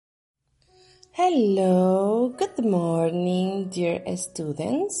Hello, good morning, dear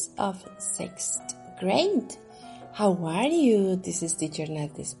students of 6th grade. How are you? This is teacher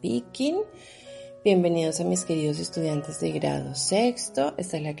Nate speaking. Bienvenidos a mis queridos estudiantes de grado sexto.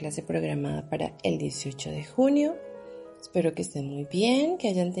 Esta es la clase programada para el 18 de junio. Espero que estén muy bien, que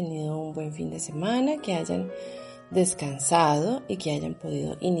hayan tenido un buen fin de semana, que hayan descansado y que hayan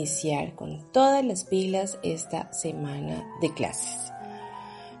podido iniciar con todas las pilas esta semana de clases.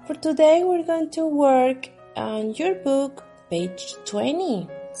 For today, we're going to work on your book, page 20.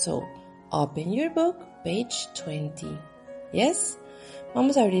 So, open your book, page 20. Yes?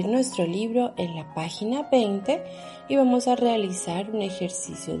 Vamos a abrir nuestro libro en la página 20 y vamos a realizar un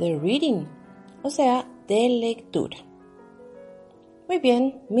ejercicio de reading, o sea, de lectura. Muy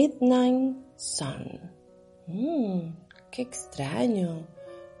bien, Midnight Sun. ¡Qué extraño!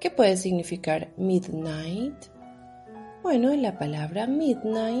 ¿Qué puede significar midnight? Bueno, la palabra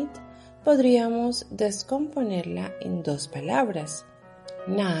midnight podríamos descomponerla en dos palabras.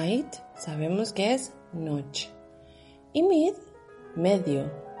 Night, sabemos que es noche. Y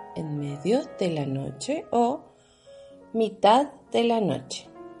medio, en medio de la noche o mitad de la noche.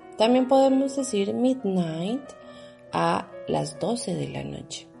 También podemos decir midnight a las 12 de la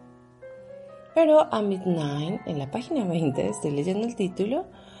noche. Pero a midnight, en la página 20, estoy leyendo el título,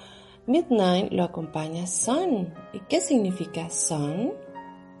 midnight lo acompaña sun. ¿Y qué significa sun?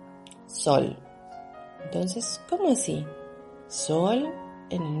 Sol. Entonces, ¿cómo así? ¿Sol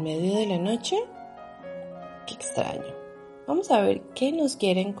en el medio de la noche? ¡Qué extraño! Vamos a ver qué nos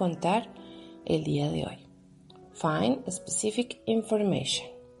quieren contar el día de hoy. Find specific information.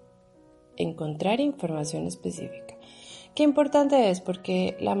 Encontrar información específica. Qué importante es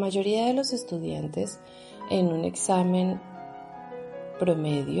porque la mayoría de los estudiantes en un examen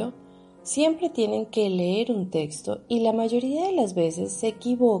promedio siempre tienen que leer un texto y la mayoría de las veces se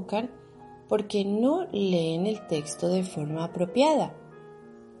equivocan porque no leen el texto de forma apropiada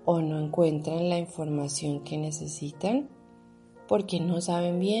o no encuentran la información que necesitan porque no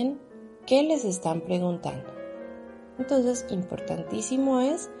saben bien qué les están preguntando. Entonces, importantísimo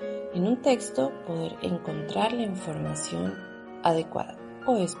es en un texto poder encontrar la información adecuada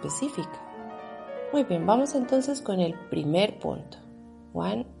o específica. Muy bien, vamos entonces con el primer punto.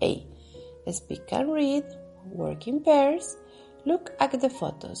 1A. Speak and read, work in pairs, look at the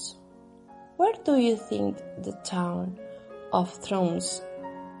photos. Where do you think the town of Thrones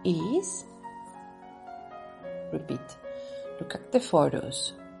is? Repeat. Look at the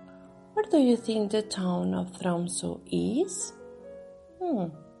photos. Where do you think the town of Tromsø is?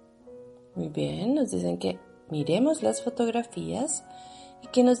 Muy bien, nos dicen que miremos las fotografías y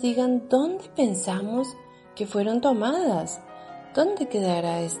que nos digan dónde pensamos que fueron tomadas. ¿Dónde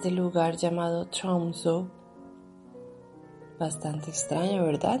quedará este lugar llamado Tromsø? Bastante extraño,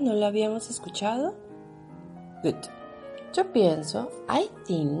 ¿verdad? ¿No lo habíamos escuchado? Good. Yo pienso, I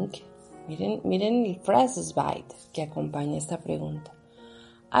think, miren el Frasesbite que acompaña esta pregunta.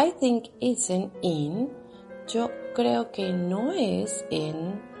 I think isn't in, yo creo que no es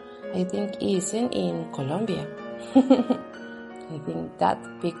en, I think isn't in Colombia. I think that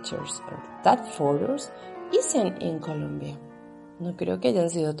pictures or that photos isn't in Colombia. No creo que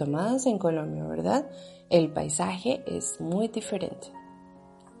hayan sido tomadas en Colombia, ¿verdad? El paisaje es muy diferente.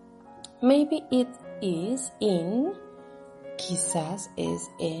 Maybe it is in, quizás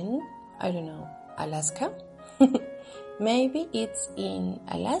es en, I don't know, Alaska. Maybe it's in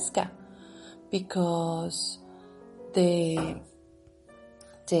Alaska because the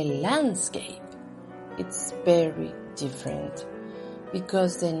landscape it's very different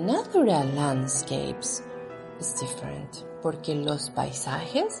because the natural landscapes is different porque los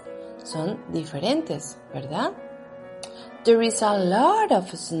paisajes son diferentes, ¿verdad? There is a lot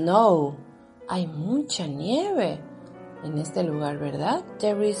of snow. Hay mucha nieve en este lugar, ¿verdad?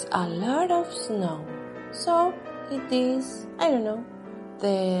 There is a lot of snow. So it is, I don't know,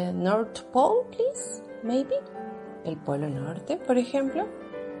 the North Pole, please, maybe? El Polo Norte, por ejemplo.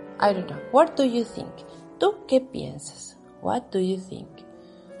 I don't know. What do you think? ¿Tú qué piensas? What do you think?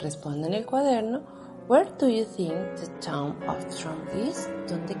 Responde en el cuaderno. Where do you think the town of Trump is?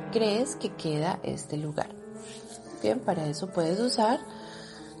 ¿Dónde crees que queda este lugar? Bien, para eso puedes usar,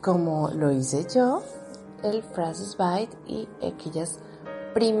 como lo hice yo, el Frasesbite y aquellas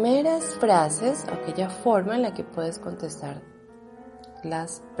primeras frases, aquella forma en la que puedes contestar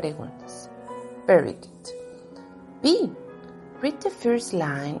las preguntas. Very good. B. Read the first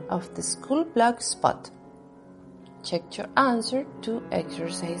line of the school blog spot. Check your answer to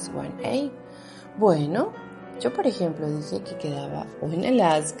exercise 1A. Bueno, yo por ejemplo dije que quedaba o en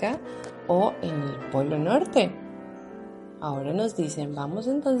Alaska o en el Polo Norte. Ahora nos dicen, vamos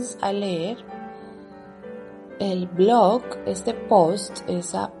entonces a leer El blog, este post,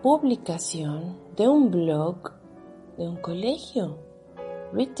 esa publicación de un blog de un colegio.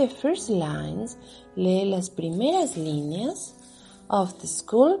 Read the first lines, lee las primeras líneas of the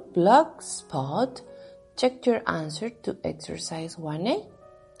school blog spot. Check your answer to exercise 1A.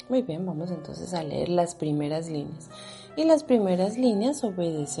 Muy bien, vamos entonces a leer las primeras líneas. Y las primeras líneas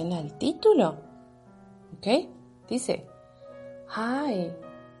obedecen al título. ¿Ok? Dice, Hi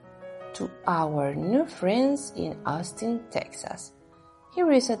to our new friends in Austin, Texas. Here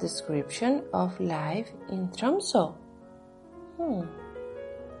is a description of life in Tromsø.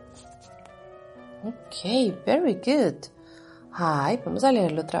 Okay, very good. Hi, vamos a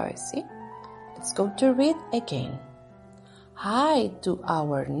leerlo otra vez, ¿sí? Let's go to read again. Hi to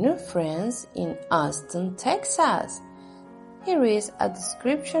our new friends in Austin, Texas. Here is a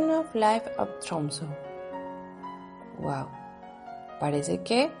description of life of Tromsø. Wow, parece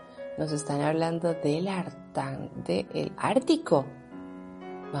que nos están hablando del Ártico.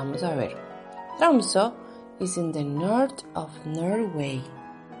 Vamos a ver. Tromsø is in the north of Norway.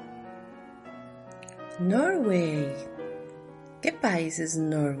 Norway. ¿Qué país es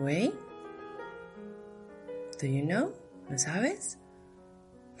Norway? Do you know? ¿Lo sabes?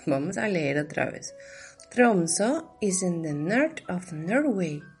 Vamos a leer otra vez. Tromsø is in the north of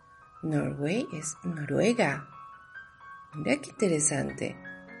Norway. Norway es Noruega. Mira qué interesante.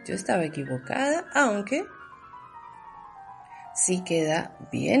 Yo estaba equivocada, aunque sí queda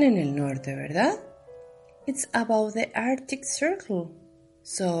bien en el norte, ¿verdad? It's about the Arctic Circle.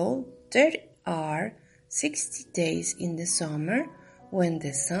 So there are 60 days in the summer when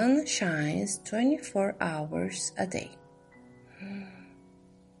the sun shines 24 hours a day.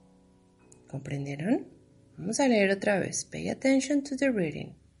 ¿Comprendieron? Vamos a leer otra vez. Pay attention to the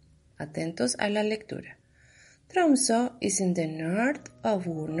reading. Atentos a la lectura. Tromsø is in the north of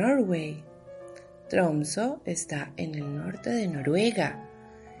Norway. Tromsø está en el norte de Noruega.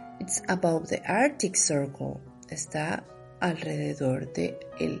 It's above the Arctic Circle. Está alrededor de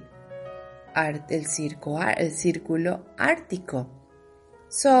el círculo ártico.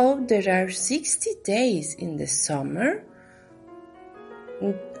 So there are 60 days in the summer.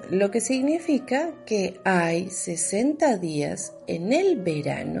 Lo que significa que hay 60 días en el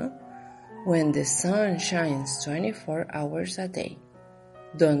verano when the sun shines 24 hours a day,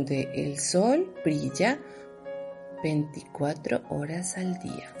 donde el sol brilla 24 horas al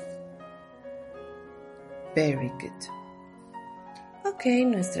día. Very good. Ok,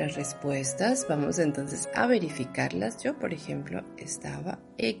 nuestras respuestas, vamos entonces a verificarlas. Yo, por ejemplo, estaba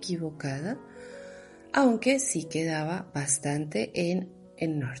equivocada, aunque sí quedaba bastante en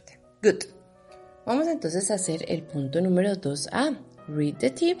el norte. Good. Vamos entonces a hacer el punto número 2A. Read the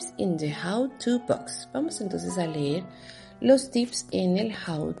tips in the how-to box. Vamos entonces a leer los tips en el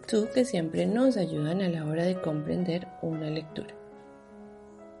how-to que siempre nos ayudan a la hora de comprender una lectura.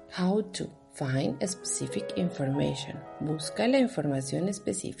 How to. Find specific information. Busca la información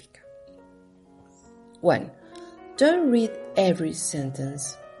específica. 1. Don't read every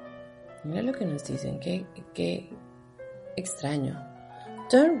sentence. Mira lo que nos dicen, qué extraño.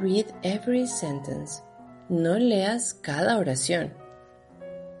 Don't read every sentence. No leas cada oración.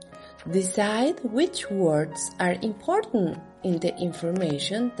 Decide which words are important in the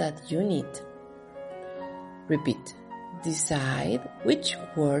information that you need. Repeat. Decide which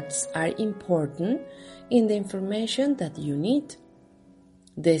words are important in the information that you need.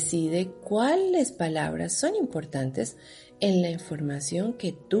 Decide cuáles palabras son importantes en la información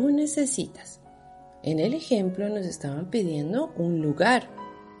que tú necesitas. En el ejemplo nos estaban pidiendo un lugar.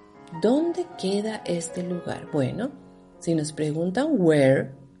 ¿Dónde queda este lugar? Bueno, si nos preguntan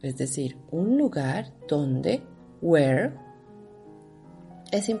where, es decir, un lugar, ¿dónde? Where,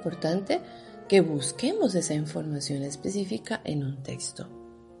 es importante que busquemos esa información específica en un texto,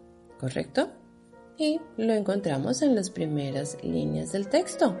 ¿correcto? Y lo encontramos en las primeras líneas del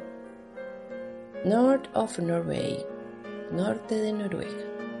texto. North of Norway, norte de Noruega.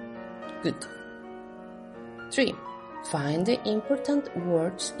 Good. 3. Find the important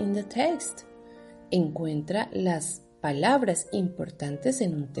words in the text. Encuentra las palabras importantes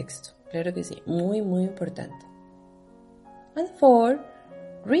en un texto. Claro que sí, muy, muy importante. And 4.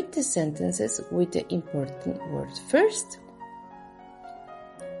 Read the sentences with the important words first.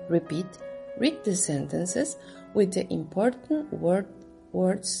 Repeat. Read the sentences with the important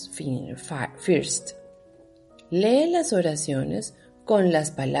words first. Lee las oraciones con las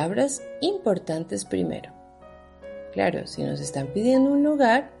palabras importantes primero. Claro, si nos están pidiendo un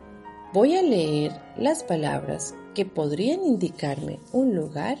lugar, voy a leer las palabras que podrían indicarme un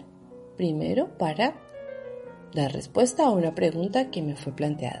lugar primero para dar respuesta a una pregunta que me fue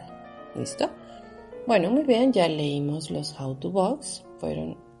planteada. ¿Listo? Bueno, muy bien, ya leímos los how to box.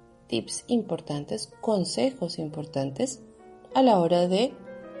 Fueron tips importantes, consejos importantes a la hora de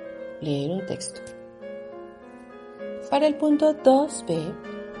leer un texto. Para el punto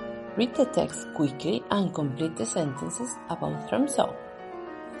 2b, read the text quickly and complete the sentences about themselves.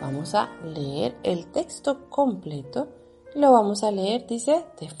 Vamos a leer el texto completo. Lo vamos a leer, dice,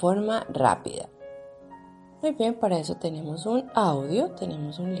 de forma rápida. Muy bien, para eso tenemos un audio,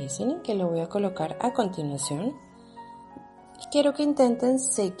 tenemos un listening que lo voy a colocar a continuación. Y quiero que intenten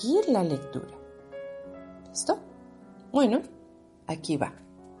seguir la lectura. ¿Listo? Bueno, aquí va.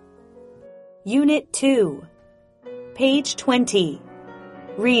 Unit 2, page 20,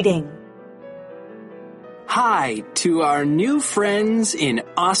 reading. Hi to our new friends in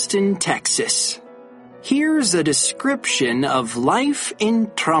Austin, Texas. Here's a description of life in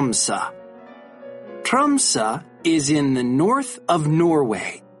Tromsø. Tromsø is in the north of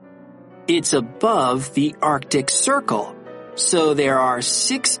Norway. It's above the Arctic Circle, so there are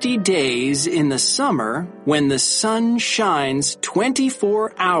 60 days in the summer when the sun shines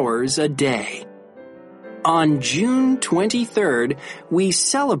 24 hours a day. On June 23rd, we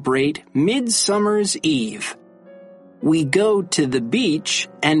celebrate Midsummer's Eve. We go to the beach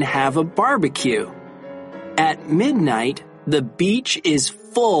and have a barbecue. At midnight, the beach is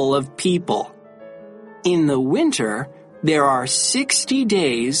full of people. In the winter, there are 60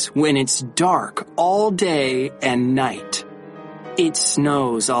 days when it's dark all day and night. It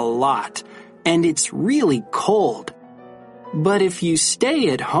snows a lot, and it's really cold. But if you stay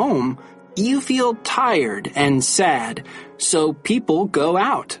at home, you feel tired and sad, so people go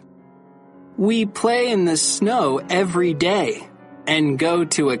out. We play in the snow every day and go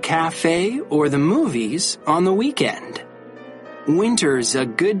to a cafe or the movies on the weekend. Winter's a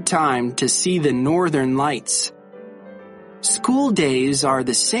good time to see the northern lights. School days are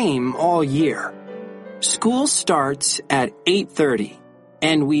the same all year. School starts at 8:30,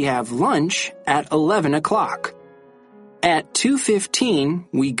 and we have lunch at 11 o'clock. At 2:15,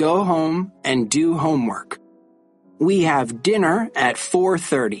 we go home and do homework. We have dinner at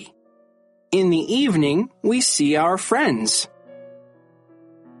 4:30. In the evening, we see our friends.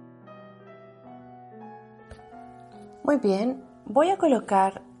 Muy bien, voy a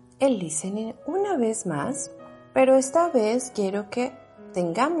colocar el listening una vez más, pero esta vez quiero que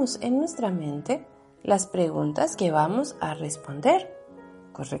tengamos en nuestra mente las preguntas que vamos a responder,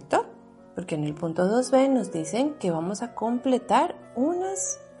 ¿correcto? Porque en el punto 2b nos dicen que vamos a completar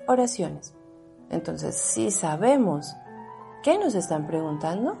unas oraciones. Entonces, si sabemos qué nos están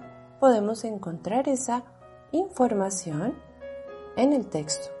preguntando, podemos encontrar esa información en el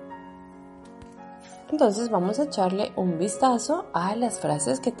texto. Entonces vamos a echarle un vistazo a las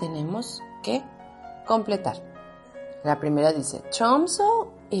frases que tenemos que completar. La primera dice, Tromsø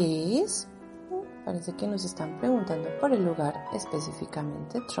is... Parece que nos están preguntando por el lugar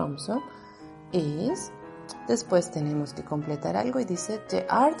específicamente. Tromsø is... Después tenemos que completar algo y dice the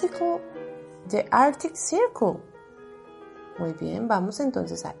Arctic Circle. Muy bien, vamos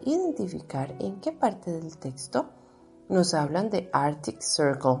entonces a identificar en qué parte del texto nos hablan de Arctic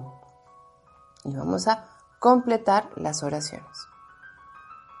Circle. Y vamos a completar las oraciones.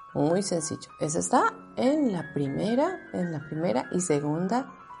 Muy sencillo. Esa está en la primera y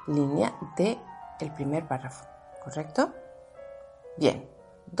segunda línea del primer párrafo. ¿Correcto? Bien.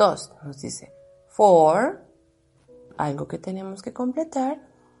 2 nos dice for, algo que tenemos que completar.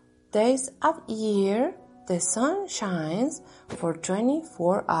 Days of year, the sun shines for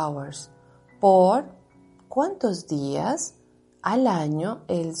 24 hours. Por, ¿cuántos días al año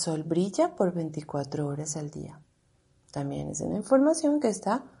el sol brilla por 24 horas al día? También es una información que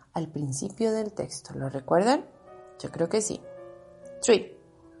está al principio del texto. ¿Lo recuerdan? Yo creo que sí. 3.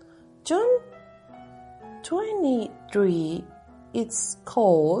 June 23, it's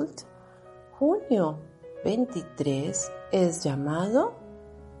cold. Junio 23 es llamado...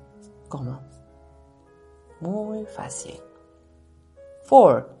 ¿Cómo? Muy fácil.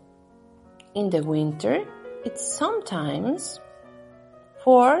 4. In the winter, it's sometimes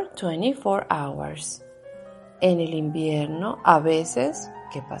for 24 hours. En el invierno, a veces,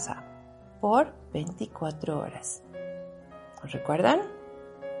 ¿qué pasa? Por 24 horas. ¿Os recuerdan?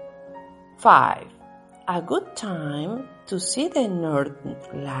 5. A good time to see the northern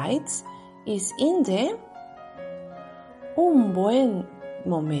lights is in the... Un buen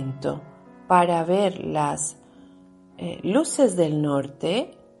momento para ver las luces del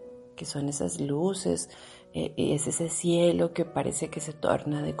norte, que son esas luces, es ese cielo que parece que se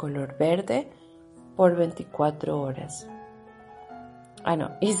torna de color verde por 24 horas.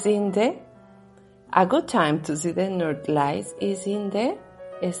 Is in the... A good time to see the north lights is in the...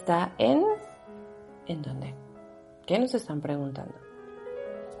 Está en ¿En dónde? ¿Qué nos están preguntando?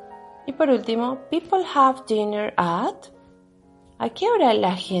 Y por último, people have dinner at. ¿A qué hora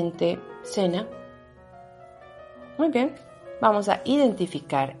la gente cena? Muy bien, vamos a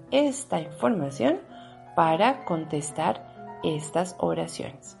identificar esta información para contestar estas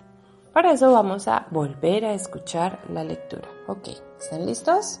oraciones. Para eso vamos a volver a escuchar la lectura. Ok, ¿están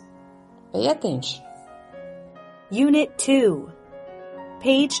listos? Pay attention. Unit 2,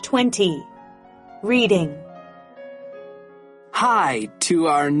 page 20. Reading. Hi to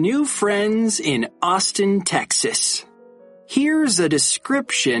our new friends in Austin, Texas. Here's a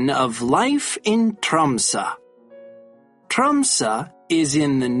description of life in Tromsø. Tromsø is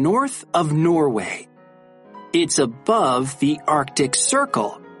in the north of Norway. It's above the Arctic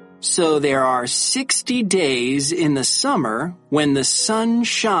Circle, so there are 60 days in the summer when the sun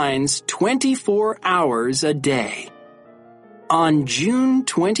shines 24 hours a day. On June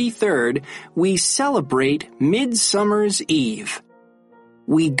 23rd, we celebrate Midsummer's Eve.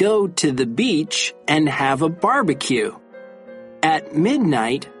 We go to the beach and have a barbecue. At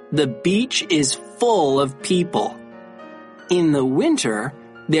midnight, the beach is full of people. In the winter,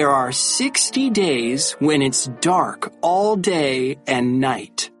 there are 60 days when it's dark all day and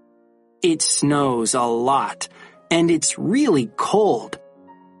night. It snows a lot, and it's really cold.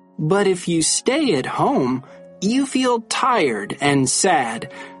 But if you stay at home, you feel tired and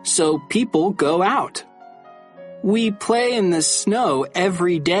sad, so people go out. We play in the snow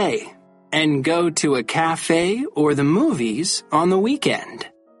every day and go to a cafe or the movies on the weekend.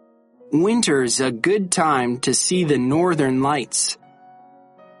 Winter's a good time to see the northern lights.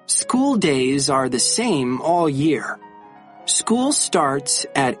 School days are the same all year. School starts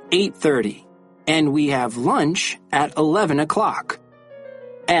at 8:30, and we have lunch at 11 o'clock.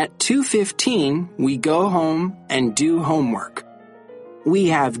 At 2:15, we go home and do homework. We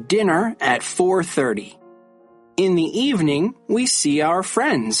have dinner at 4:30. In the evening, we see our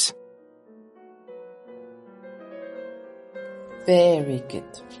friends. Very good.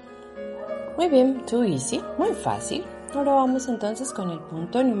 Muy bien, too easy, muy fácil. Ahora vamos entonces con el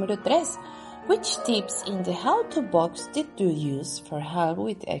punto número 3. Which tips in the how-to box did you use for help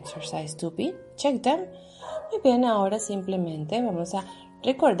with exercise 2B? Check them. Muy bien, ahora simplemente vamos a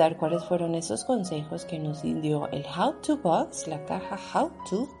recordar cuáles fueron esos consejos que nos dio el how-to box, la caja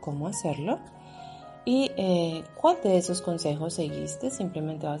how-to, cómo hacerlo. Y cuál de esos consejos seguiste.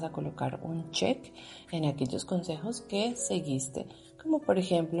 Simplemente vas a colocar un check en aquellos consejos que seguiste, como por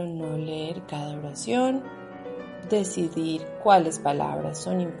ejemplo no leer cada oración, decidir cuáles palabras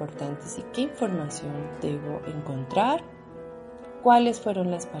son importantes y qué información debo encontrar, cuáles fueron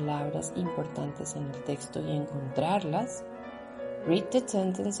las palabras importantes en el texto y encontrarlas, read the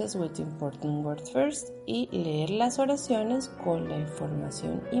sentences with important words first y leer las oraciones con la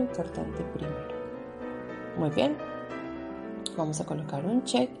información importante primero. Muy bien, vamos a colocar un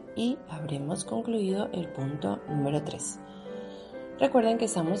check y habremos concluido el punto número 3. Recuerden que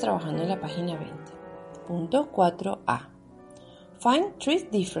estamos trabajando en la página 20. Punto 4a. Find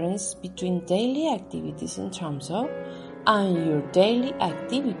 3 differences between daily activities in Tromsø and your daily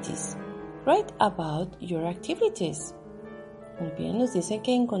activities. Write about your activities. Muy bien, nos dicen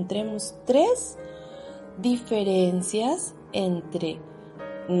que encontremos 3 diferencias entre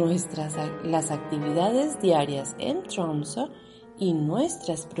las actividades diarias en Tromsø y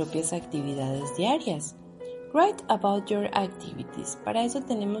nuestras propias actividades diarias. Write about your activities. Para eso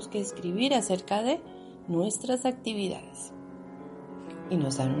tenemos que escribir acerca de nuestras actividades. Y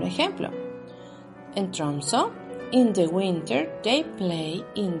nos dan un ejemplo. En Tromsø, in the winter, they play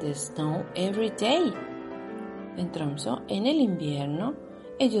in the snow every day. En Tromsø, en el invierno,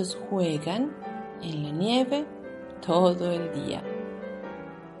 ellos juegan en la nieve todo el día.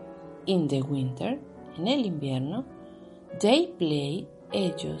 In the winter, en el invierno, they play,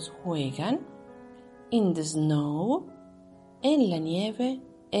 ellos juegan, in the snow, en la nieve,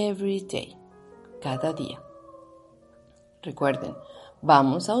 every day, cada día. Recuerden,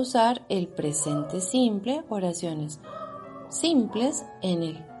 vamos a usar el presente simple, oraciones simples en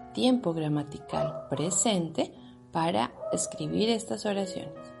el tiempo gramatical presente para escribir estas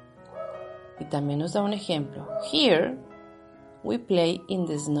oraciones. Y también nos da un ejemplo. Here, we play in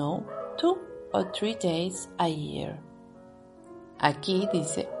the snow 2 or 3 days a year. Aquí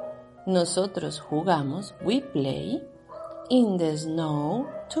dice, nosotros jugamos, we play, in the snow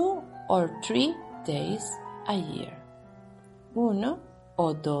 2 or 3 days a year. 1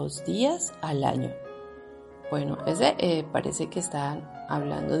 o 2 días al año. Bueno, ese parece que están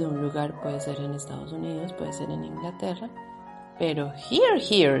hablando de un lugar, puede ser en Estados Unidos, puede ser en Inglaterra, pero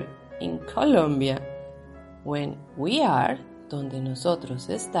here, in Colombia, when we are, donde nosotros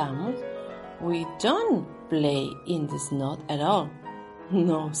estamos, We don't play in the snow at all.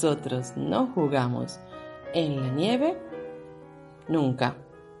 Nosotros no jugamos en la nieve nunca.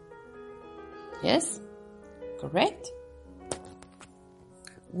 Yes? Correct?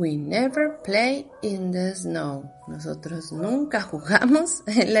 We never play in the snow. Nosotros nunca jugamos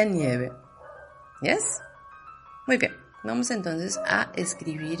en la nieve. Yes? Muy bien. Vamos entonces a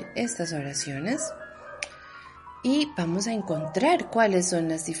escribir estas oraciones y vamos a encontrar cuáles son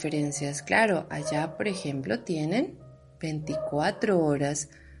las diferencias. Claro, allá, por ejemplo, tienen 24 horas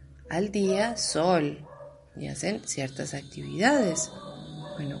al día sol y hacen ciertas actividades.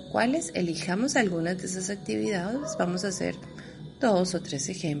 Bueno, ¿cuáles? Elijamos algunas de esas actividades. Vamos a hacer 2 o 3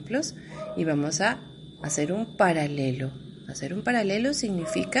 ejemplos y vamos a hacer un paralelo. Hacer un paralelo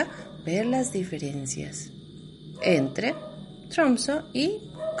significa ver las diferencias entre Tromsø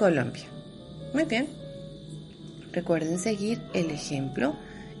y Colombia. Muy bien. Recuerden seguir el ejemplo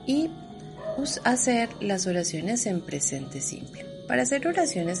y hacer las oraciones en presente simple. Para hacer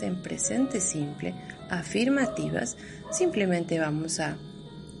oraciones en presente simple afirmativas, simplemente vamos a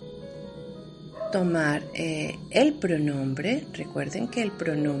tomar el pronombre. Recuerden que el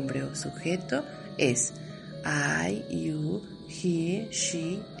pronombre o sujeto es I, you, he,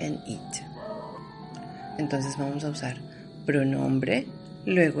 she, and it. Entonces vamos a usar pronombre,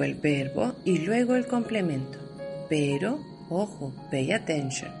 luego el verbo y luego el complemento. Pero, ojo, pay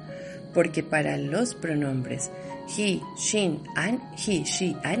attention, porque para los pronombres he, she,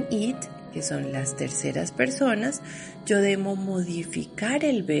 and it, que son las terceras personas, yo debo modificar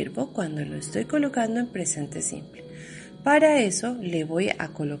el verbo cuando lo estoy colocando en presente simple. Para eso le voy a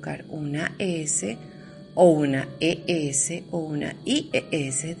colocar una S o una ES o una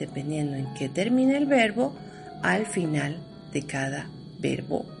IES, dependiendo en qué termine el verbo, al final de cada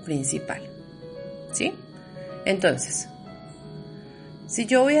verbo principal. ¿Sí? Entonces, si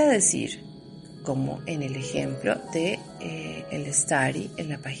yo voy a decir, como en el ejemplo de el study en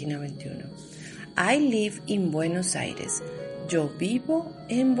la página 21, I live in Buenos Aires. Yo vivo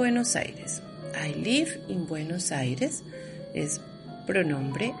en Buenos Aires. I live in Buenos Aires es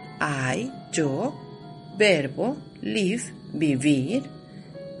pronombre I, yo, verbo live, vivir,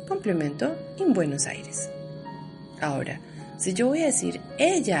 complemento in Buenos Aires. Ahora, si yo voy a decir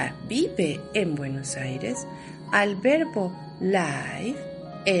ella vive en Buenos Aires, al verbo live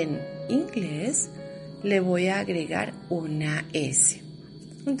en inglés le voy a agregar una S.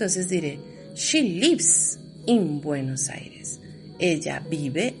 Entonces diré she lives in Buenos Aires. Ella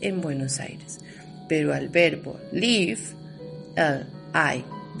vive en Buenos Aires. Pero al verbo live, L-I-V-E,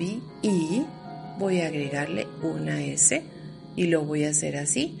 voy a agregarle una S y lo voy a hacer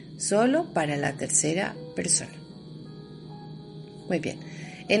así solo para la tercera persona. Muy bien.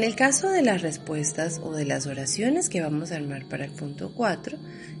 En el caso de las respuestas o de las oraciones que vamos a armar para el punto 4,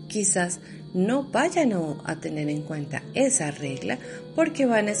 quizás no vayan a tener en cuenta esa regla porque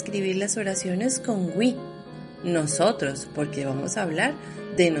van a escribir las oraciones con we, nosotros, porque vamos a hablar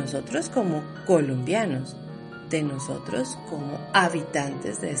de nosotros como colombianos, de nosotros como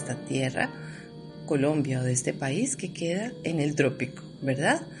habitantes de esta tierra, Colombia, o de este país que queda en el trópico,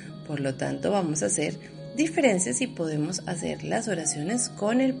 ¿verdad? Por lo tanto, vamos a hacer diferencias y podemos hacer las oraciones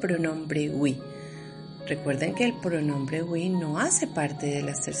con el pronombre we. Recuerden que el pronombre we no hace parte de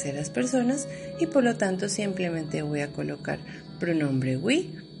las terceras personas y por lo tanto simplemente voy a colocar pronombre we,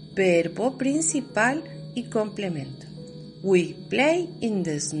 verbo principal y complemento. We play in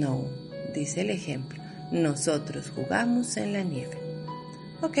the snow, dice el ejemplo. Nosotros jugamos en la nieve.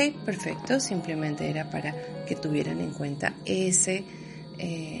 Ok, perfecto. Simplemente era para que tuvieran en cuenta ese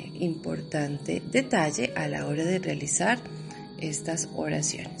importante detalle a la hora de realizar estas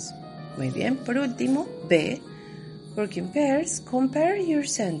oraciones. Muy bien. Por último, B. Working pairs. Compare your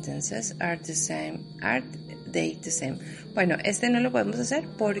sentences. Are they the same? Bueno, este no lo podemos hacer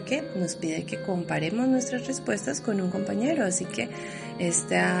porque nos pide que comparemos nuestras respuestas con un compañero, así que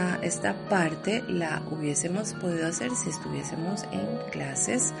esta parte la hubiésemos podido hacer si estuviésemos en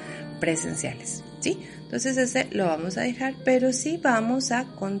clases presenciales, ¿sí? Entonces este lo vamos a dejar, pero sí vamos a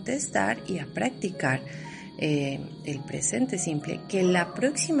contestar y a practicar el presente simple, que en la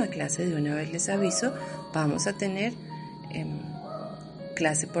próxima clase, de una vez les aviso, vamos a tener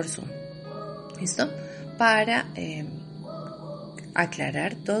clase por Zoom, ¿listo? Para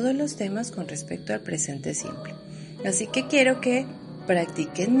aclarar todos los temas con respecto al presente simple. Así que quiero que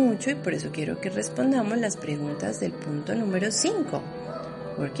practiquen mucho y por eso quiero que respondamos las preguntas del punto número 5.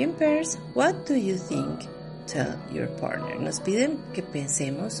 Working pairs, what do you think? Tell your partner. Nos piden que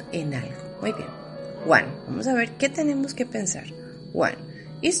pensemos en algo. Muy bien. 1. Vamos a ver qué tenemos que pensar. 1.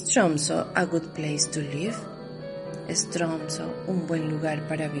 Is Tromsø a good place to live? ¿Es Tromsø un buen lugar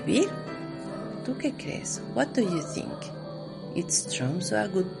para vivir? ¿tú qué crees? What do you think? Is Tromsø a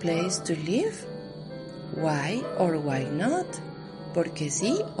good place to live? Why or why not? ¿Por qué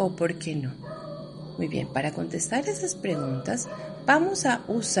sí o por qué no? Muy bien, para contestar esas preguntas vamos a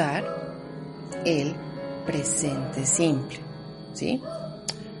usar el presente simple, ¿sí?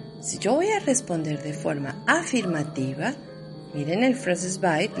 Si yo voy a responder de forma afirmativa, miren el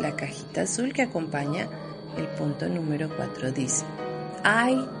Frostbite, la cajita azul que acompaña el punto número 4 dice: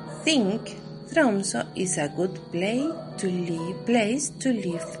 I think Tromsø is a good place to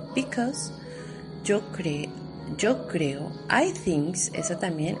live because yo creo, I think, esa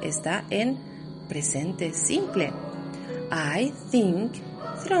también está en presente simple. I think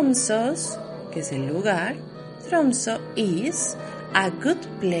Tromsø, que es el lugar, Tromsø is a good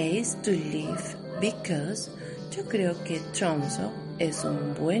place to live because yo creo que Tromsø es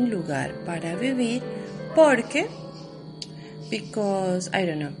un buen lugar para vivir porque because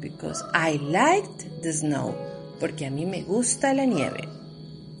I liked the snow, porque a mí me gusta la nieve.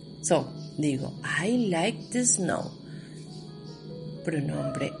 So, digo, I like the snow.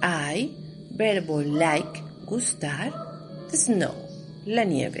 Pronombre I, verbo like, gustar, the snow, la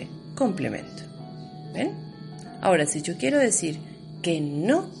nieve, complemento. ¿Ven? Ahora, si yo quiero decir que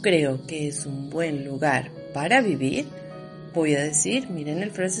no creo que es un buen lugar para vivir, voy a decir, miren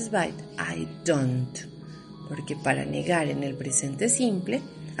el Frostbite, I don't. Porque para negar en el presente simple,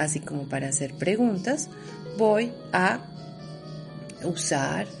 así como para hacer preguntas, voy a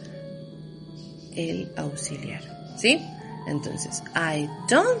usar el auxiliar, ¿sí? Entonces, I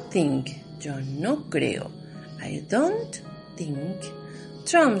don't think, yo no creo, I don't think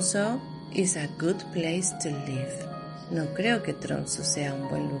Tromsø is a good place to live. No creo que Tromsø sea un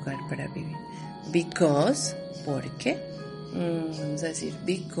buen lugar para vivir. Because, ¿por qué? Vamos a decir,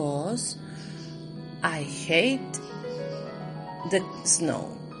 because I hate the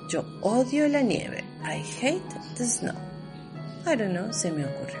snow. Yo odio la nieve. I hate the snow. I don't know, se me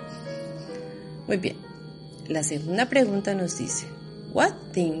ocurre. Muy bien. La segunda pregunta nos dice, what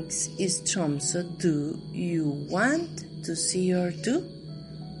things is Tromsø do you want to see or do?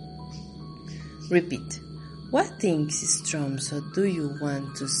 Repeat. What things is Tromsø do you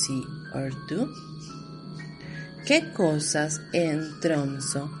want to see or do? ¿Qué cosas en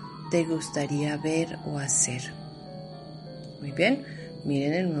Tromsø te gustaría ver o hacer? Muy bien,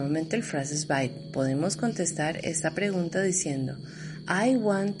 miren nuevamente el Frostbite. Podemos contestar esta pregunta diciendo, I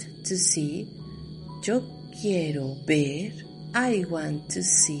want to see, yo quiero ver, I want to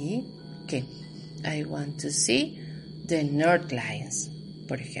see, ¿qué? I want to see the North Lights,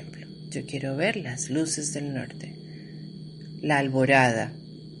 por ejemplo. Yo quiero ver las luces del norte. La alborada.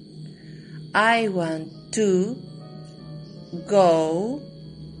 I want to go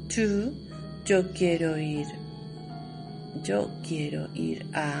to, yo quiero ir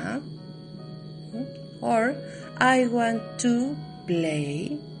a, or I want to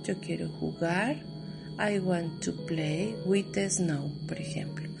play, yo quiero jugar, I want to play with the snow, por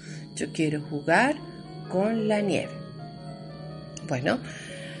ejemplo. Yo quiero jugar con la nieve. Bueno,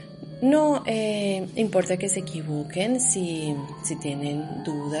 no importa que se equivoquen, si tienen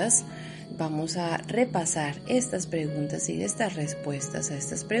dudas, vamos a repasar estas preguntas y estas respuestas a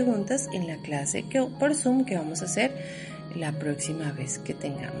estas preguntas en la clase por Zoom que vamos a hacer la próxima vez que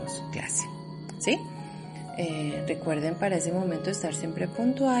tengamos clase, ¿sí? Recuerden para ese momento estar siempre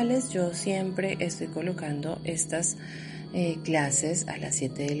puntuales. Yo siempre estoy colocando estas clases a las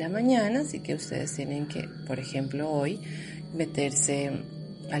 7 de la mañana, así que ustedes tienen que, por ejemplo, hoy meterse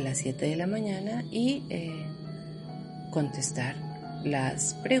a las 7 de la mañana y contestar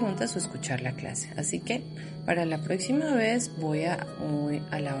las preguntas o escuchar la clase. Así que para la próxima vez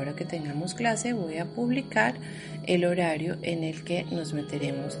a la hora que tengamos clase, voy a publicar el horario en el que nos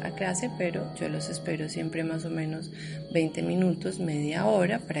meteremos a clase, pero yo los espero siempre más o menos 20 minutos, media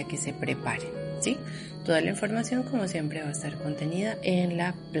hora para que se preparen, ¿sí? Toda la información, como siempre, va a estar contenida en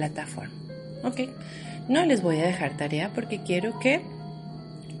la plataforma. Ok, no les voy a dejar tarea porque quiero que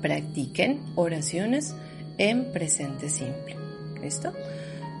practiquen oraciones en presente simple. ¿Listo?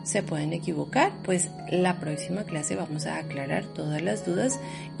 Se pueden equivocar, pues la próxima clase vamos a aclarar todas las dudas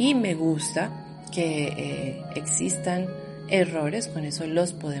y me gusta que existan errores, con eso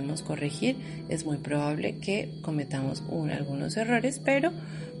los podemos corregir. Es muy probable que cometamos algunos errores, pero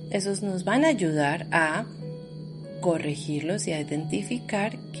esos nos van a ayudar a corregirlos y a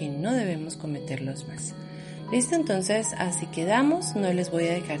identificar que no debemos cometerlos más. ¿Listo? Entonces así quedamos. No les voy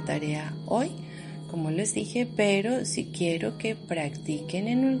a dejar tarea hoy, como les dije, pero sí quiero que practiquen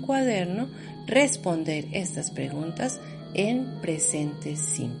en un cuaderno responder estas preguntas en presente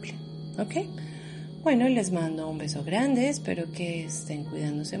simple. ¿Ok? Bueno, les mando un beso grande, espero que estén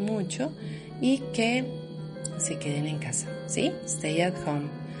cuidándose mucho y que se queden en casa, ¿sí? Stay at home.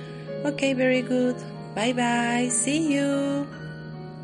 Okay, very good. Bye bye. See you.